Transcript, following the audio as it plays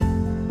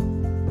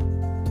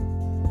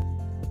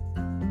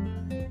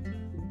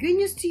Good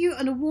news to you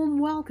and a warm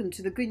welcome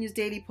to the Good News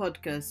Daily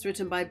podcast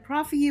written by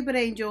Prophet Hubert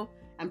Angel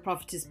and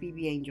Prophetess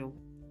BB Angel.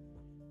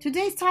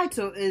 Today's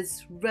title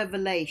is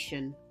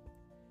Revelation.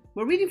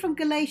 We're reading from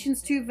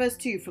Galatians 2 verse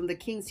 2 from the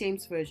King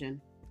James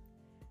Version.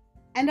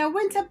 And I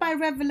went up by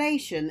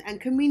revelation and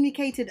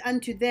communicated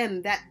unto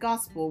them that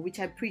gospel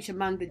which I preach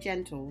among the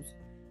Gentiles,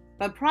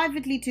 but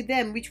privately to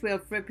them which were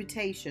of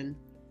reputation,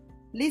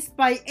 lest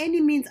by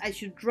any means I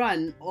should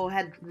run or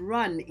had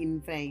run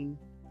in vain.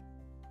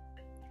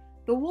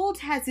 The world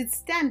has its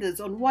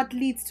standards on what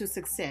leads to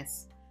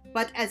success,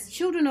 but as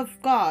children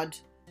of God,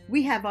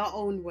 we have our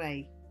own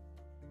way.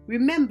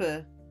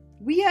 Remember,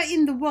 we are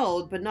in the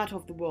world, but not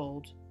of the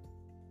world.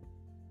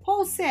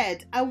 Paul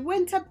said, I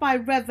went up by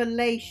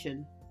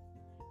revelation.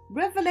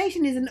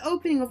 Revelation is an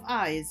opening of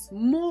eyes,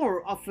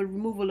 more of a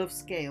removal of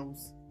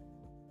scales.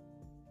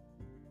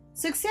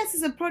 Success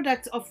is a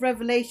product of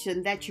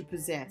revelation that you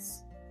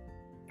possess.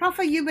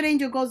 Prophet Hubert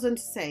Angel goes on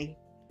to say,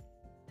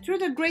 through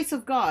the grace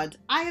of God,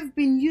 I have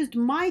been used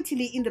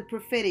mightily in the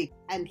prophetic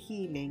and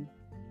healing.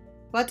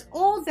 But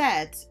all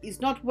that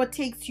is not what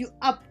takes you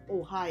up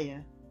or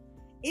higher.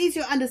 It is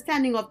your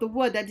understanding of the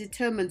word that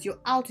determines your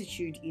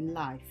altitude in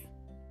life.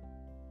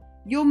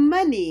 Your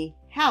money,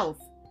 health,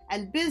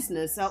 and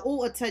business are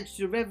all attached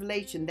to the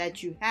revelation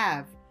that you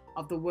have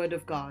of the word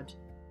of God.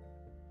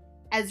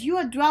 As you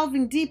are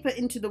delving deeper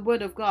into the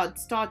word of God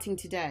starting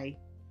today,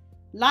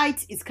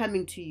 light is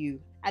coming to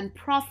you and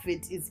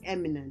profit is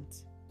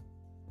imminent.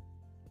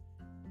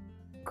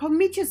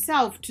 Commit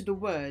yourself to the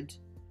word,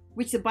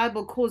 which the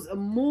Bible calls a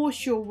more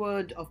sure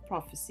word of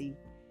prophecy,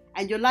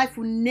 and your life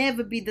will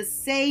never be the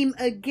same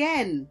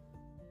again.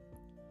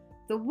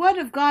 The word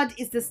of God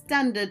is the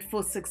standard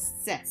for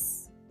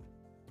success.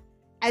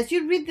 As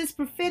you read this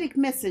prophetic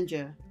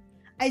messenger,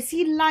 I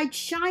see light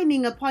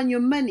shining upon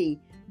your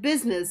money,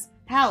 business,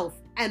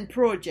 health, and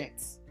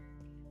projects.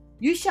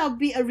 You shall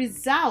be a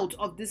result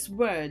of this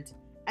word,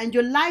 and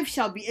your life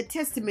shall be a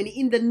testimony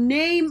in the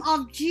name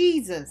of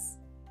Jesus.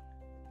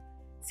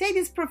 Say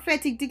this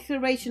prophetic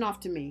declaration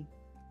after me.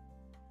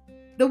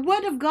 The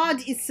word of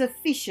God is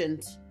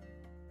sufficient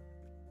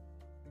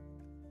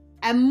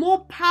and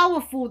more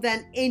powerful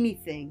than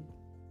anything.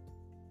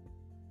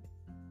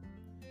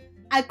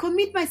 I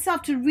commit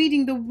myself to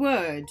reading the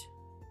word,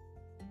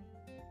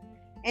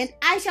 and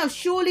I shall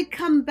surely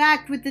come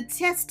back with the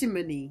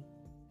testimony.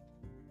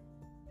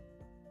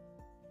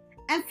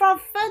 And for our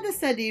further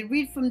study,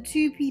 read from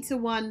 2 Peter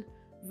 1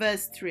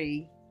 verse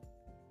 3.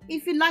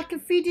 If you'd like a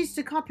free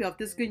digital copy of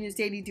this Good News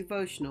Daily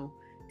devotional,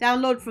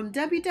 download from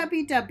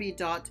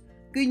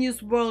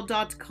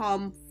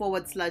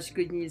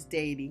www.goodnewsworld.com/Good News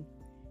Daily.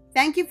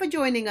 Thank you for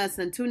joining us.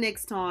 Until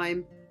next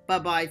time,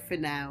 bye-bye for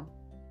now.